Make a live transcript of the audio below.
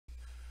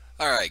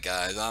Alright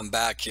guys, I'm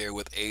back here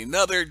with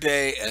another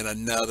day and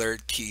another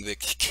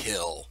TVIX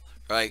kill,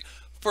 right?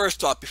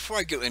 First off, before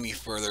I go any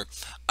further,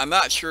 I'm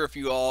not sure if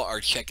you all are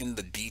checking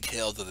the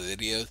details of the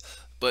videos,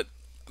 but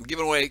I'm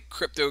giving away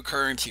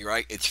cryptocurrency,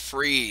 right? It's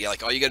free.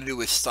 Like, all you gotta do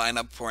is sign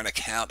up for an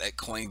account at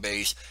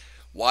Coinbase,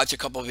 watch a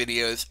couple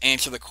videos,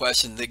 answer the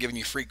questions, they're giving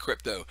you free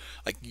crypto.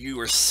 Like, you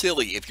are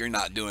silly if you're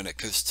not doing it,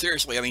 because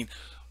seriously, I mean,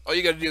 all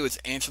you gotta do is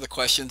answer the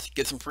questions,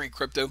 get some free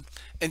crypto,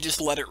 and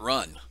just let it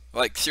run.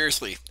 Like,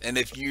 seriously. And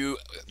if you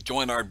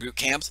join our boot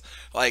camps,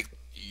 like,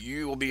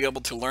 you will be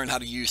able to learn how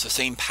to use the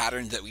same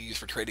patterns that we use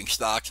for trading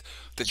stocks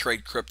to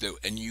trade crypto,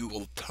 and you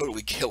will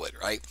totally kill it,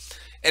 right?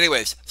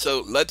 Anyways,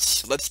 so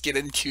let's get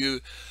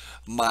into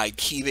my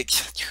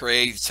TVIX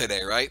trades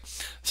today, right?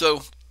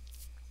 So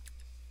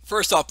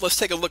first off, let's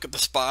take a look at the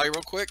SPY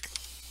real quick.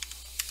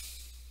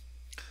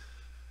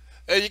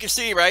 As you can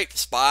see, right,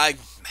 SPY,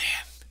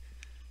 man,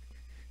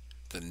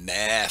 the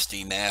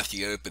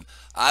nasty open.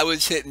 I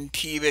was hitting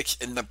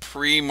TVIX in the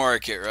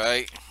pre-market,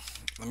 right?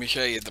 Let me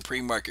show you the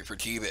pre-market for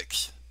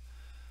TVIX.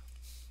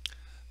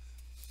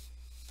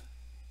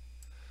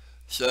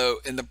 So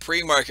in the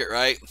pre-market,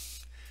 right,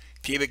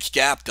 TVIX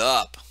gapped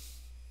up.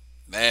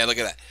 Man, look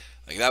at that.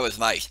 Like, that was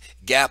nice.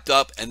 Gapped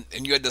up, and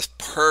you had this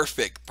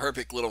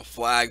perfect little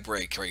flag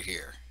break right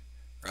here,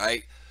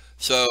 right?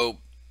 So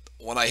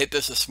when I hit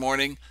this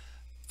morning,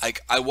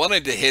 like, I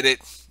wanted to hit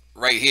it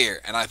right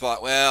here, and I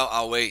thought, well,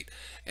 I'll wait.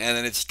 And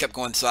then it just kept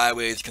going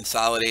sideways,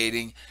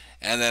 consolidating,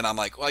 and then I'm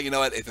like, well, you know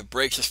what, if it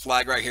breaks this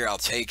flag right here, I'll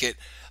take it.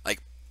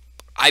 Like,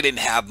 I didn't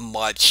have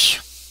much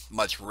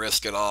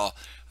risk at all.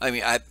 I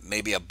mean,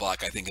 maybe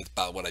 $1, I think it's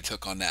about what I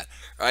took on that,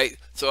 right?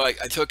 So I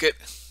took it,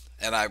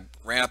 and I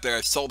ran up there.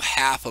 I sold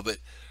half of it,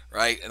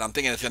 right? And I'm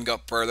thinking it's going to go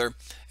up further.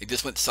 It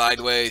just went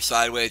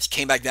sideways,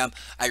 came back down.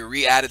 I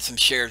re-added some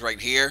shares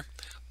right here.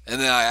 And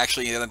then I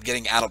actually ended up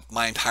getting out of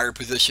my entire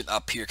position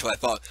up here because I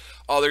thought,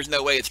 oh, there's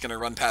no way it's going to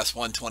run past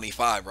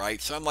 125, right?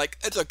 So I'm like,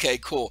 it's okay,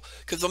 cool.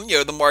 Because, you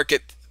know, the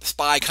market,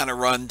 SPY kind of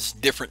runs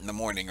different in the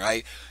morning,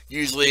 right?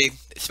 Usually,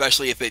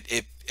 especially if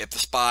the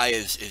SPY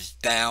is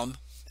down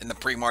in the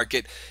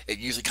pre-market, it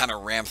usually kind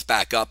of ramps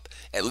back up,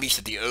 at least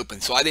at the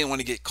open. So I didn't want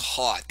to get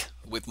caught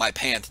with my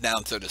pants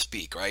down, so to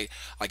speak, right?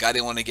 Like, I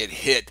didn't want to get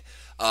hit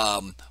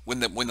when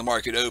the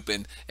market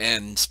opened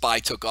and SPY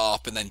took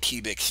off, and then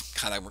TVIX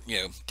kind of, you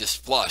know,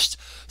 just flushed.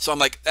 So I'm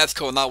like, that's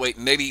cool. Not wait,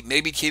 maybe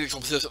TVIX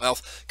will do something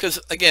else. Because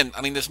again,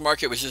 I mean, this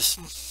market was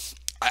just,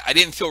 I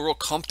didn't feel real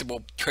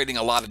comfortable trading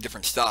a lot of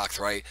different stocks,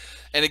 right?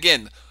 And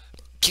again,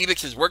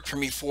 TVIX has worked for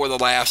me for the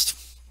last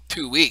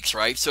 2 weeks,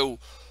 right? So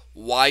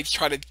why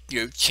try to,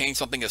 you know, change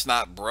something that's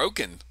not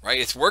broken, right?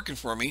 It's working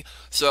for me.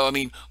 So I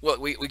mean,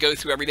 what we go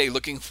through every day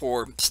looking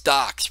for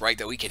stocks, right,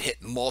 that we can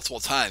hit multiple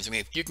times. I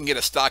mean, if you can get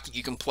a stock that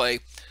you can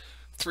play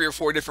 3 or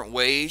 4 different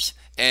ways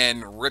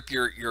and rip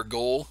your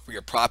goal or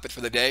your profit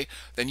for the day,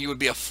 then you would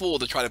be a fool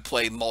to try to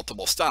play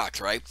multiple stocks,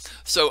 right?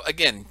 So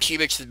again,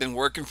 TVIX has been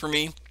working for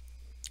me,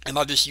 and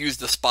I'll just use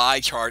the SPY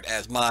chart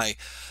as my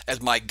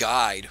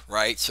guide,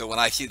 right? So when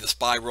I see the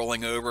SPY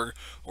rolling over,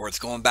 or it's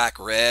going back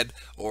red,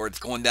 or it's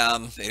going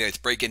down, you know, it's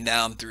breaking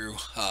down through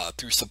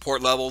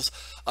support levels,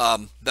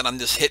 then I'm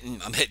hitting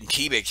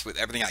TVIX with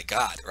everything I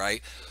got,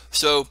 right?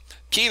 So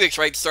TVIX,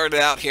 right,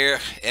 started out here,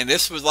 and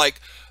this was like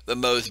the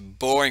most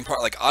boring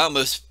part. Like, I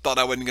almost thought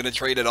I wasn't going to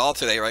trade at all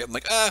today, right? I'm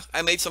like,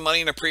 I made some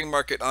money in a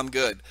pre-market, I'm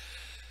good.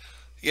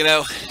 You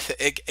know,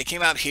 it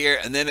came out here,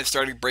 and then it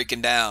started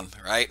breaking down,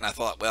 right? And I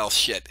thought, well,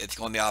 shit, it's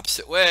going the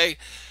opposite way.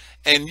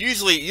 And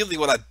usually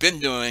what I've been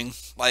doing,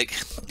 like,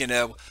 you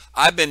know,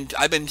 I've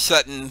been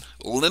setting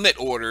limit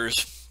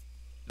orders,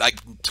 like,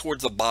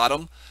 towards the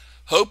bottom,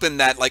 hoping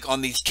that, like,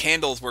 on these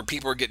candles where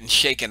people are getting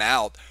shaken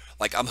out,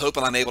 like, I'm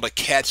hoping I'm able to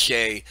catch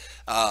a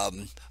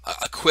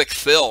quick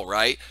fill,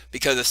 right?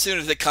 Because as soon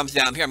as it comes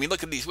down here, I mean,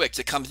 look at these wicks.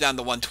 It comes down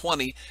to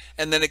 120,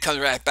 and then it comes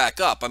right back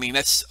up. I mean,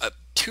 that's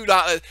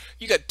 $2.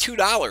 You got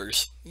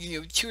 $2, you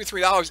know, $2 or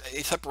 $3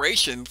 a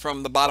separation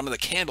from the bottom of the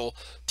candle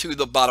to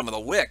the bottom of the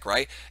wick,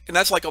 right? And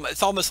that's like,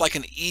 it's almost like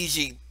an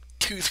easy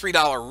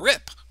 $2-3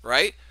 rip,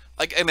 right?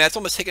 Like, I mean, that's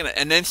almost taking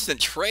an instant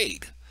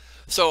trade.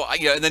 So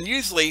you know, and then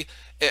usually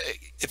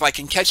if I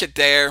can catch it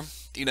there,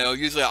 you know,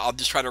 usually I'll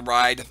just try to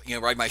ride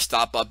my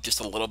stop up just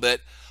a little bit,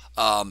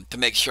 to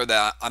make sure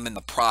that I'm in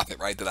the profit,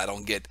 right? That I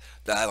don't get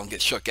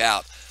shook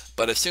out.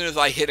 But as soon as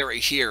I hit it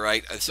right here,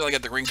 right, as soon as I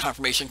get the green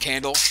confirmation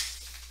candle,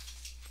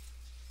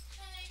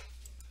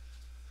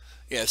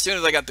 yeah, as soon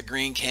as I got the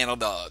green candle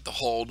to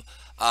hold,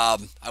 I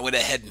went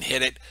ahead and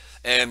hit it,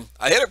 and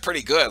I hit it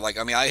pretty good. Like,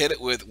 I mean, I hit it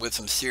with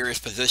some serious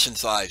position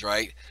size,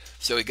 right?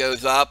 So it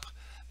goes up,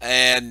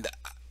 and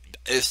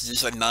it's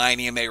just a 9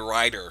 EMA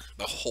rider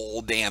the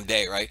whole damn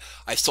day, right?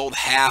 I sold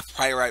half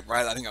right.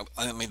 I think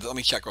let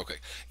me check real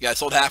quick. Yeah, I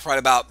sold half right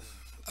about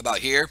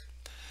here,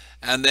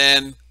 and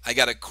then I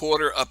got a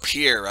quarter up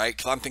here, right?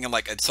 Because I'm thinking,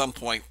 like, at some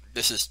point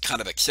this is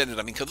kind of extended.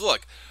 I mean, because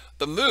look,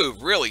 the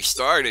move really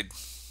started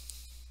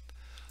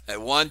at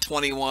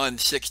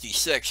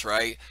 121.66,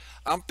 right?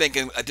 I'm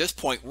thinking at this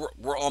point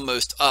we're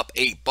almost up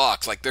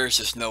 $8. Like, there's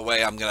just no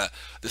way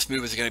this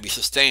move is gonna be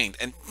sustained.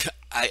 And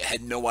I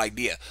had no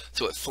idea.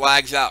 So it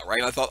flags out, right?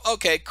 And I thought,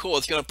 okay, cool.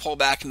 It's going to pull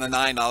back in the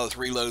 $9,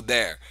 reload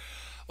there.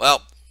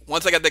 Well,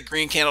 once I got that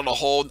green candle to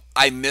hold,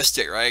 I missed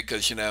it, right?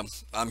 Because, you know,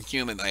 I'm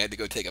human. I had to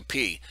go take a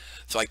pee.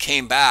 So I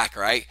came back,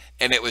 right?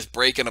 And it was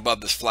breaking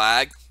above this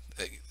flag.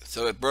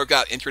 So it broke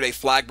out, intraday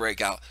flag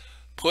breakout,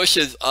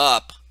 pushes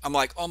up. I'm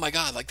like, oh my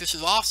God, like this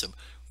is awesome.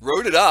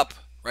 Wrote it up,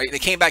 right? And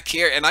it came back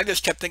here, and I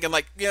just kept thinking,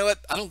 like, you know what?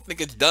 I don't think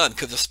it's done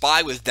because the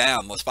SPY was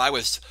down. The SPY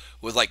was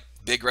like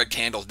big red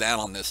candles down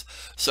on this.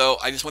 So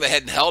I just went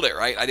ahead and held it,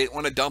 right? I didn't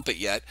want to dump it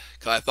yet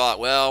because I thought,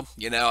 well,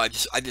 you know, I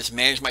just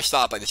managed my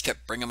stop. I just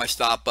kept bringing my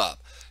stop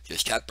up.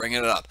 Just kept bringing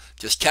it up.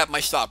 Just kept my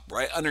stop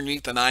right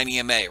underneath the 9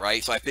 EMA,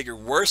 right? So I figured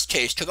worst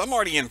case, because I'm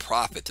already in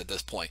profits at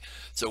this point.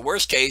 So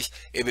worst case,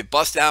 if it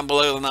busts down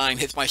below the 9,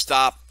 hits my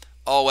stop,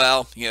 oh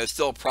well, you know, it's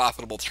still a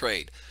profitable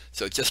trade.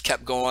 So it just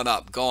kept going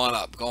up, going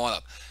up, going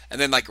up.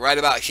 And then like right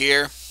about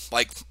here,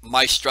 like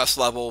my stress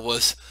level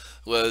was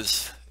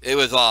it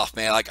was off,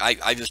 man. Like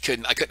I just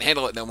couldn't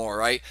handle it no more,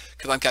 right?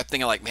 Because I kept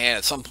thinking like, man,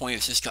 at some point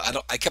it's just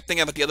I kept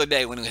thinking about the other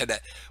day when we had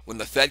that, when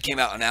the Fed came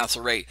out and announced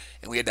the rate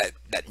and we had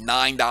that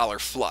 $9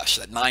 flush,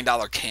 that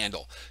 $9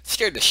 candle. It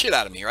scared the shit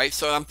out of me, right?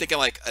 So I'm thinking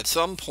like at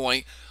some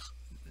point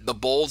the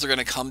bulls are going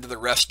to come to the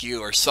rescue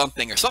or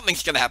something's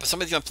going to happen.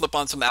 Somebody's going to flip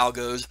on some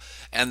algos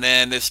and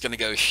then it's going to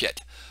go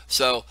shit.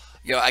 So,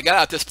 you know, I got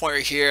out this point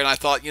right here and I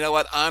thought, you know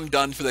what, I'm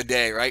done for the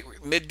day, right?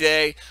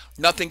 Midday,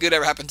 nothing good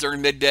ever happens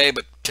during midday,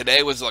 but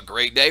today was a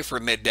great day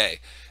for midday.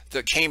 So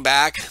it came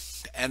back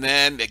and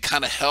then it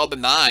kind of held the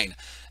 9.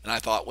 And I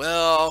thought,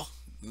 well,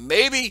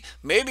 maybe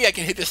I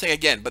can hit this thing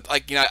again. But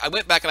like, you know, I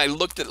went back and I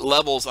looked at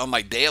levels on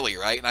my daily,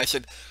 right? And I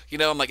said, you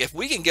know, I'm like, if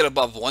we can get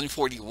above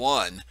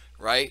 141,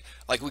 right?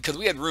 Like, because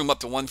we had room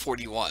up to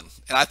 141.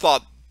 And I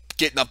thought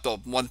getting up to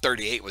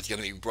 138 was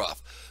going to be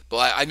rough.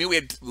 But I knew we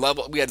had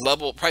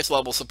price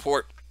level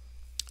support,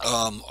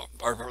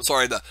 or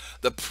sorry,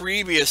 the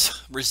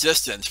previous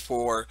resistance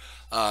for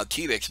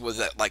TVIX was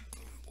at like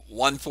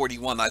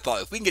 141. I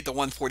thought if we can get to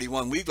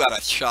 141, we've got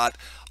a shot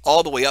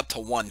all the way up to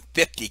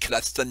 150 because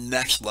that's the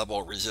next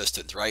level of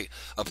resistance, right?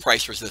 Of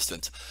price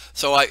resistance.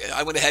 So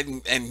I went ahead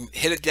and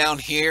hit it down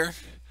here,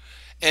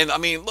 and I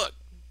mean, look,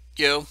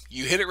 you know,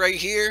 you hit it right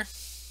here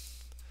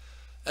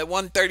at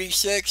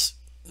 136.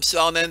 I'm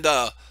selling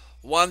into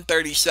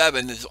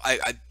 137.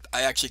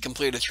 I actually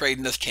completed a trade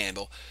in this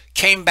candle.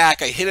 Came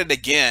back, I hit it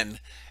again,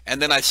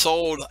 and then I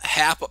sold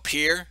half up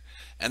here,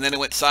 and then it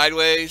went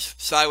sideways,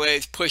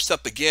 pushed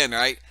up again,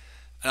 right?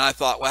 And I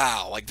thought,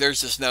 wow, like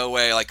there's just no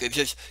way, like it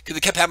just, because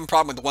it kept having a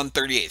problem with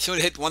 138. As soon as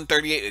it hit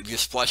 138, it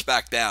just flushed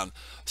back down.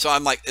 So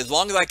I'm like, as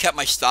long as I kept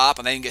my stop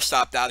and I didn't get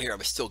stopped out here, I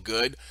was still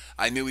good.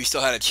 I knew we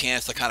still had a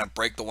chance to kind of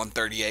break the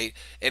 138,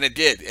 and it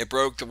did. It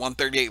broke to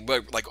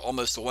 138, like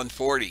almost to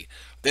 140.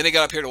 Then it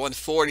got up here to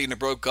 140 and it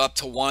broke up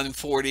to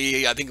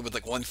 140. I think it was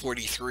like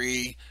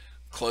 143,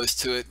 close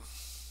to it.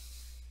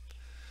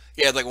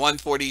 Yeah, it's like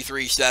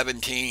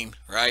 143.17,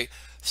 right?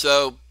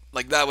 So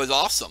like that was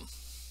awesome.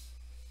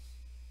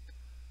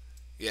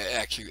 Yeah,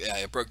 actually, yeah,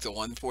 it broke to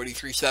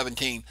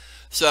 143.17.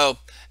 So,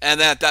 and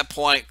then at that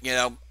point, you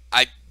know,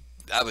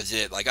 that was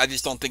it. Like I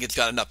just don't think it's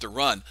got enough to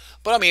run.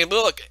 But I mean,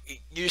 look,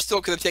 you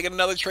still could have taken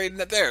another trade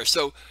in it there.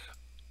 So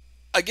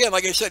again,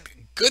 like I said,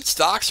 good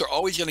stocks are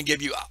always going to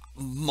give you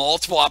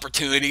multiple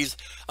opportunities.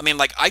 I mean,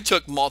 like I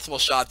took multiple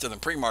shots in the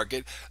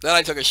pre-market, then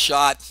I took a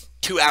shot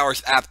 2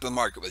 hours after the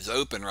market was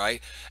open,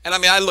 right? And I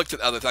mean, I looked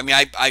at other things. I mean,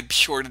 I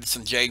shorted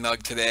some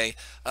JNUG today.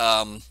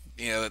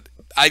 You know,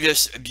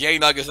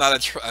 JNUG is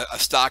not a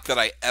stock that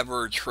I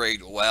ever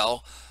trade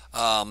well.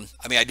 I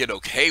mean, I did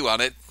okay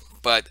on it,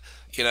 but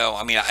you know,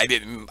 I mean, I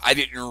didn't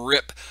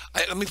rip.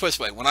 Let me put it this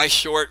way: when I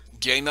short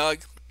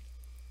JNUG,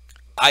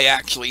 I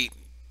actually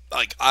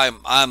like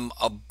I'm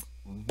a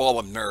ball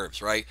of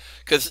nerves, right?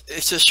 Because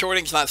it's just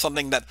shorting's not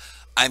something that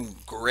I'm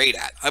great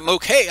at. I'm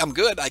okay. I'm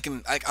good.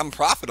 I'm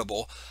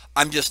profitable.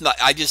 I'm just not.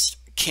 I just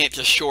can't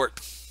just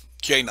short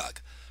JNUG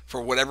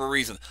for whatever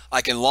reason.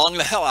 I can long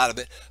the hell out of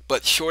it,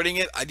 but shorting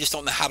it, I just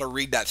don't know how to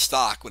read that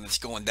stock when it's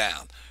going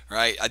down,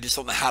 right? I just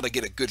don't know how to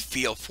get a good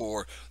feel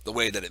for the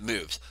way that it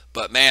moves.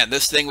 But man,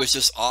 this thing was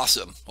just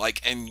awesome.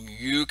 Like, and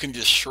you can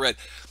just shred.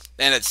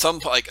 And at some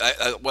point, like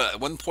at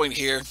one point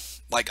here,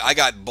 like I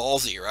got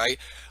ballsy, right?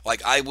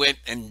 Like I went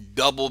and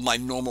doubled my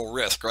normal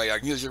risk, right? I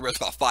usually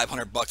risk about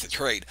 500 bucks a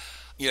trade.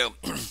 You know,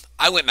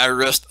 I went and I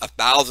risked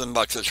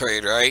 $1,000 a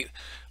trade, right?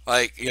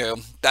 Like, you know,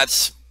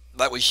 that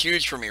was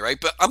huge for me, right?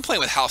 But I'm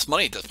playing with house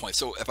money at this point.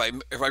 So if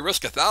I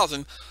risk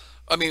 1,000,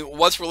 I mean,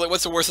 what's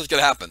the worst that's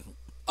gonna happen?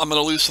 I'm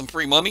gonna lose some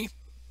free money.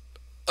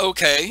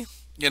 Okay,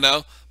 you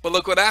know. But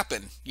look what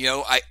happened. You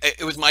know,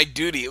 it was my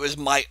duty. It was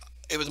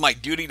my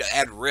duty to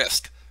add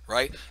risk,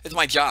 right? It's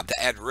my job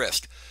to add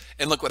risk.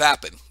 And look what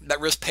happened. That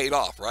risk paid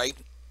off, right?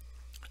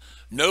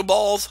 No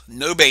balls,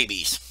 no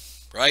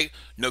babies, right?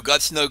 No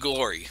guts, no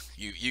glory.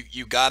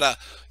 You gotta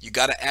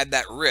add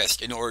that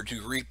risk in order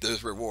to reap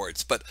those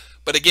rewards. But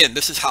again,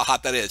 this is how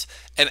hot that is.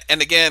 And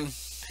again,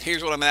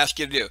 here's what I'm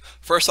asking you to do.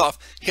 First off,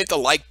 hit the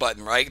like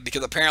button, right?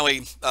 Because apparently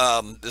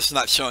this is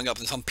not showing up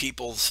in some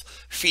people's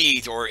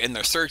feeds or in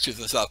their searches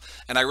and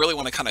stuff. And I really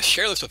want to kind of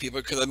share this with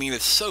people because I mean,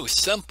 it's so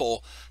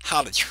simple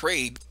how to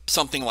trade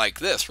something like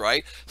this,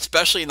 right?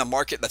 Especially in a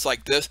market that's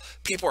like this.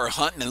 People are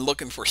hunting and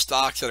looking for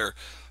stocks that are,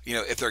 you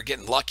know, if they're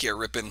getting lucky, are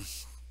ripping,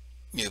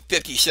 you know,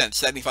 50 cents,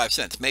 75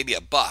 cents, maybe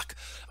a buck.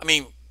 I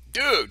mean,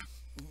 dude,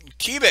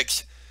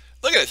 TVIX,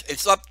 look at this.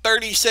 It's up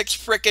 36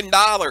 freaking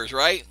dollars,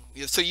 right?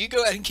 So you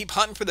go ahead and keep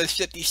hunting for those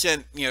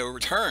 50-cent, you know,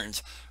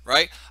 returns,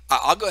 right?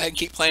 I'll go ahead and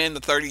keep playing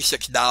the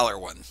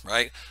 $36 one,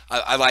 right?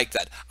 I like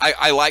that.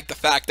 I like the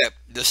fact that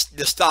this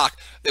stock,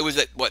 it was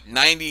at what,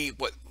 90,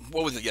 what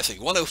was it yesterday?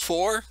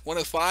 104,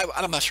 105?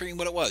 I'm not sure even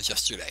what it was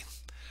yesterday.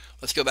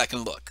 Let's go back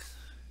and look.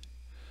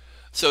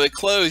 So it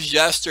closed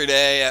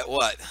yesterday at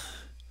what?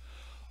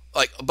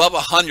 Like above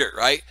 100,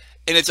 right?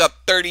 And it's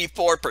up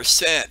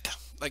 34%.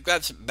 Like,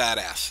 that's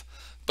badass.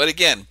 But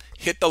again,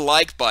 hit the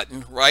like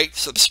button, right?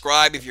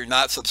 Subscribe if you're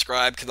not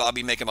subscribed, because I'll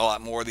be making a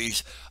lot more of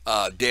these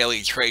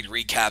daily trade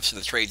recaps of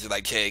the trades that I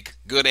take,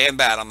 good and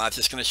bad. I'm not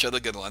just going to show the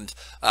good ones.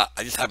 I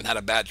just haven't had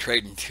a bad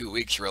trade in 2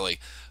 weeks, really.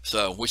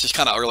 So, which is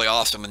kind of really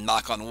awesome, and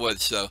knock on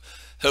wood. So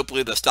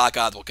hopefully the stock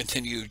odds will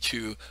continue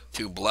to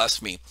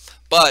bless me.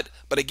 But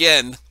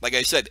again, like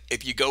I said,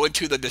 if you go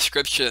into the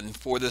description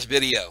for this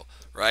video,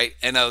 right,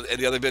 and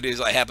the other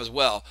videos I have as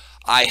well,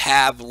 I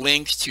have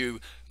links to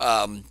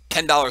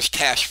 $10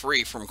 cash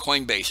free from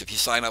Coinbase if you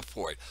sign up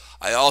for it.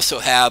 I also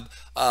have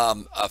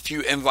a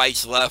few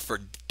invites left for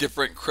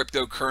different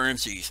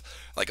cryptocurrencies.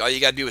 Like, all you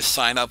got to do is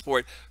sign up for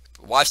it,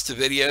 watch the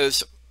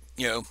videos.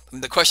 You know,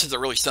 the questions are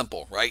really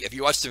simple, right? If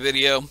you watch the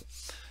video,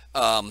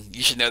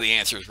 you should know the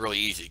answer is really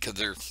easy because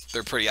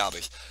they're pretty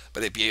obvious.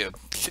 But if you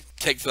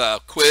take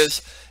the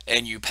quiz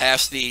and you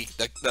pass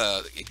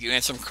if you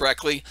answer them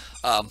correctly,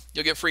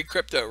 you'll get free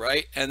crypto,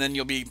 right? And then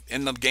you'll be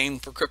in the game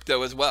for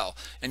crypto as well.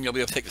 And you'll be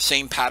able to take the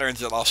same patterns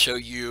that I'll show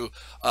you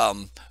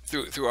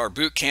through our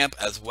boot camp,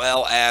 as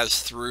well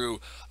as through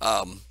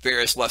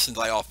various lessons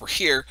I offer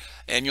here.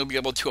 And you'll be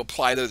able to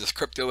apply those as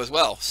crypto as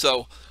well.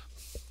 So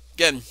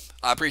again,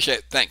 I appreciate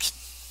it. Thanks.